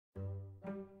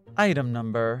Item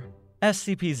Number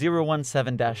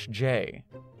SCP-017-J.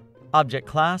 Object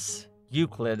Class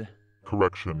Euclid.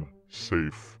 Correction.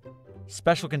 Safe.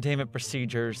 Special Containment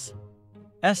Procedures.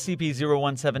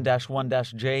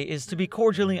 SCP-017-1-J is to be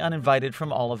cordially uninvited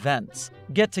from all events,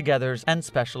 get-togethers, and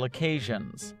special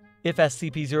occasions. If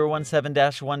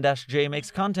SCP-017-1-J makes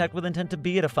contact with intent to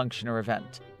be at a function or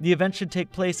event, the event should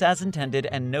take place as intended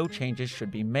and no changes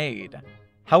should be made.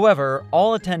 However,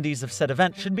 all attendees of said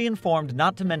event should be informed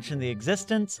not to mention the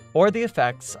existence or the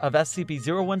effects of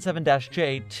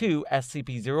SCP-017-J to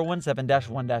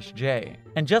SCP-017-1-J,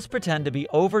 and just pretend to be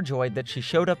overjoyed that she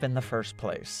showed up in the first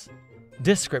place.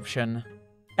 Description: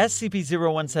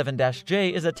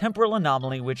 SCP-017-J is a temporal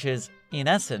anomaly which is, in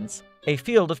essence, a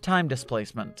field of time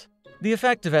displacement. The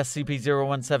effect of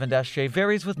SCP-017-J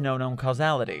varies with no known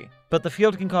causality, but the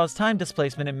field can cause time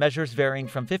displacement in measures varying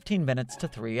from 15 minutes to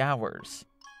 3 hours.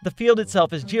 The field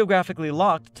itself is geographically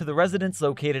locked to the residence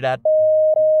located at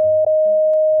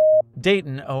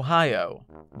Dayton, Ohio.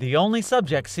 The only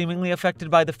subject seemingly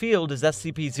affected by the field is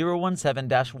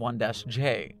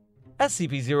SCP-017-1-J.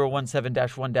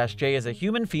 SCP-017-1-J is a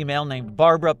human female named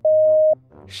Barbara.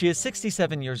 She is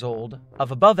 67 years old,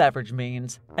 of above-average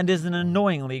means, and is in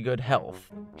annoyingly good health.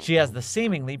 She has the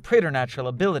seemingly preternatural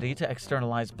ability to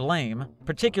externalize blame,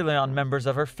 particularly on members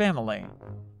of her family.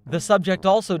 The subject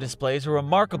also displays a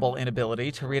remarkable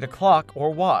inability to read a clock or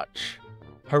watch.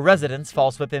 Her residence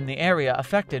falls within the area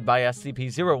affected by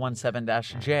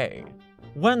SCP-017-J.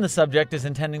 When the subject is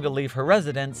intending to leave her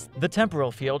residence, the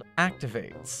temporal field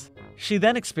activates. She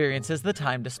then experiences the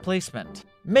time displacement,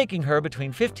 making her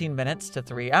between 15 minutes to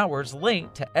 3 hours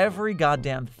late to every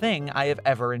goddamn thing I have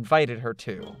ever invited her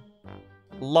to.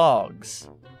 Logs.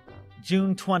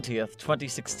 June 20th,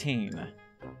 2016.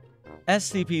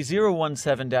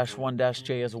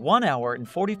 SCP-017-1-J is 1 hour and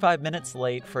 45 minutes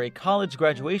late for a college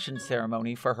graduation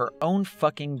ceremony for her own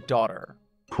fucking daughter.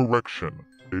 Correction.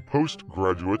 A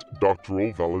postgraduate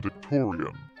doctoral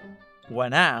valedictorian.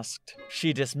 When asked,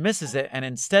 she dismisses it and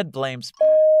instead blames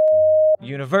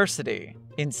university,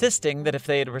 insisting that if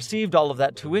they had received all of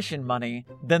that tuition money,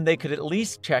 then they could at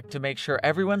least check to make sure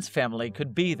everyone's family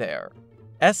could be there.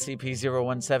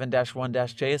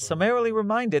 SCP-017-1-J is summarily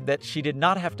reminded that she did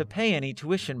not have to pay any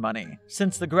tuition money,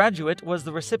 since the graduate was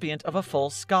the recipient of a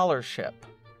full scholarship.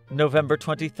 November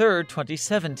 23,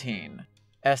 2017.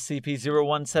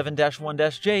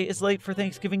 SCP-017-1-J is late for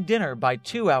Thanksgiving dinner by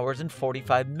 2 hours and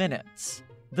 45 minutes.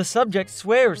 The subject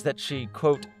swears that she,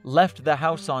 quote, left the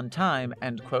house on time,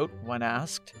 end quote, when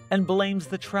asked, and blames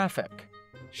the traffic.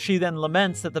 She then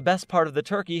laments that the best part of the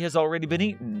turkey has already been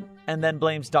eaten, and then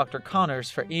blames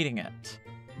DrConnors for eating it.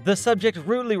 The subject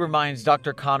rudely reminds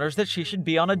DrConnors that she should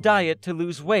be on a diet to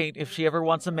lose weight if she ever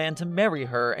wants a man to marry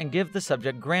her and give the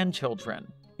subject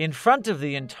grandchildren, in front of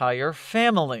the entire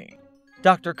family.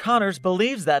 DrConnors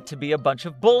believes that to be a bunch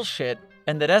of bullshit,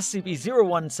 and that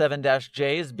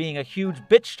SCP-017-J is being a huge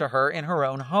bitch to her in her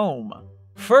own home.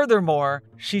 Furthermore,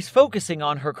 she's focusing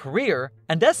on her career,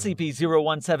 and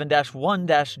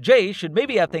SCP-017-1-J should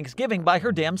maybe have Thanksgiving by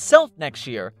her damn self next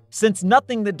year, since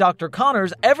nothing that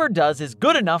DrConnors ever does is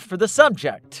good enough for the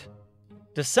subject.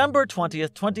 December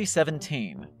 20th,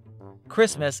 2017.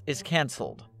 Christmas is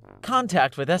cancelled.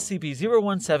 Contact with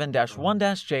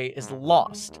SCP-017-1-J is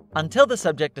lost until the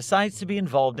subject decides to be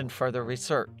involved in further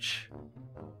research.